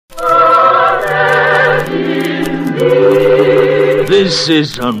This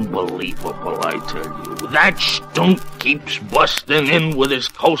is unbelievable, I tell you. That stunk keeps busting in with his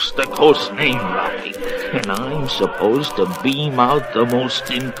coast-to-coast name dropping. And I'm supposed to beam out the most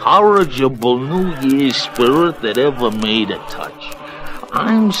incorrigible New Year's spirit that ever made a touch.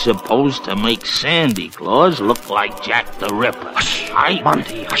 I'm supposed to make Sandy Claus look like Jack the Ripper. Hush,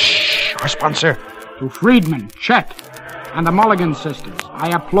 Monty, hush. Our sponsor. To Friedman, Chet, and the Mulligan sisters,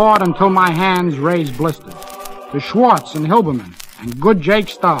 I applaud until my hands raise blisters. To Schwartz and Hilberman and good Jake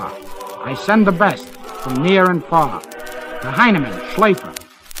Starr, I send the best from near and far. To Heineman, Schlafer,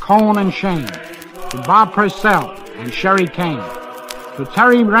 Cohn and Shane. To Bob Purcell and Sherry Kane. To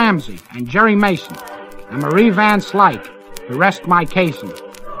Terry Ramsey and Jerry Mason and Marie Van Slyke to rest my casing.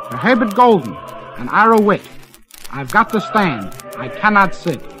 To Herbert Golden and Ira Witt, I've got to stand, I cannot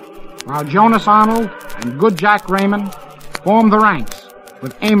sit. While Jonas Arnold and good Jack Raymond form the ranks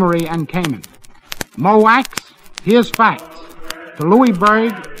with Amory and Kamen. Mo Wax, here's facts. To Louis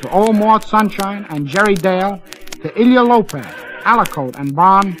Berg, to old Mort Sunshine and Jerry Dale, to Ilya Lopez, Alicote and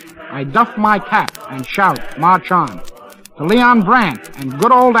Bond, I duff my cap and shout, march on. To Leon Brandt and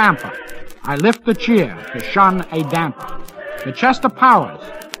good old Amper, I lift the cheer to shun a damper. To Chester Powers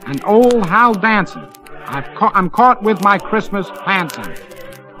and old Hal Danson, I'm caught with my Christmas pantsing.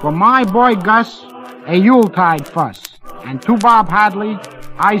 For my boy Gus, a Yuletide fuss, and to Bob Hadley,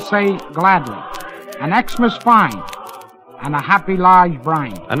 I say gladly, an Xmas fine, and a happy large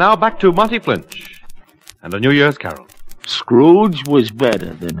brine. And now back to Monty Flinch and a New Year's Carol. Scrooge was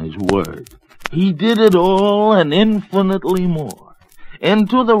better than his word. He did it all and infinitely more. And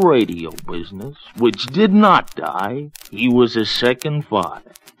to the radio business, which did not die, he was a second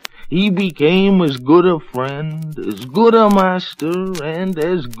father. He became as good a friend, as good a master, and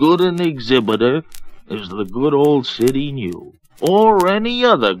as good an exhibitor as the good old city knew, or any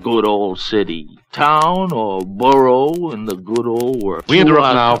other good old city, town, or borough in the good old world. We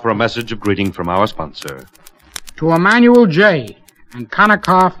interrupt now for a message of greeting from our sponsor. To Emmanuel J. and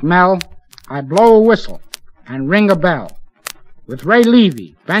Konikoff Mel, I blow a whistle and ring a bell. With Ray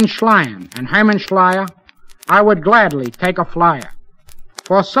Levy, Ben Schleien, and Herman Schleier, I would gladly take a flyer.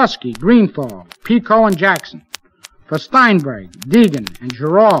 For Susky, Greenthal, Pico, and Jackson. For Steinberg, Deegan, and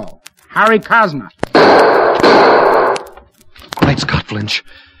Giral, Harry Cosner. Great Scott, Flinch.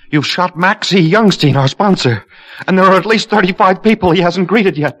 You've shot Maxie Youngstein, our sponsor. And there are at least 35 people he hasn't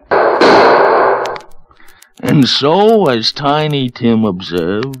greeted yet. And so, as Tiny Tim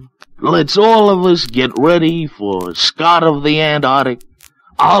observed, let's all of us get ready for Scott of the Antarctic,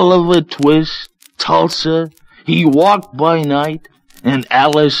 Oliver Twist, Tulsa, He Walked by Night, and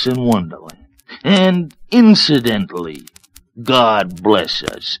Alice in Wonderland. And, incidentally, God bless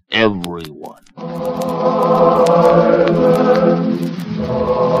us, everyone.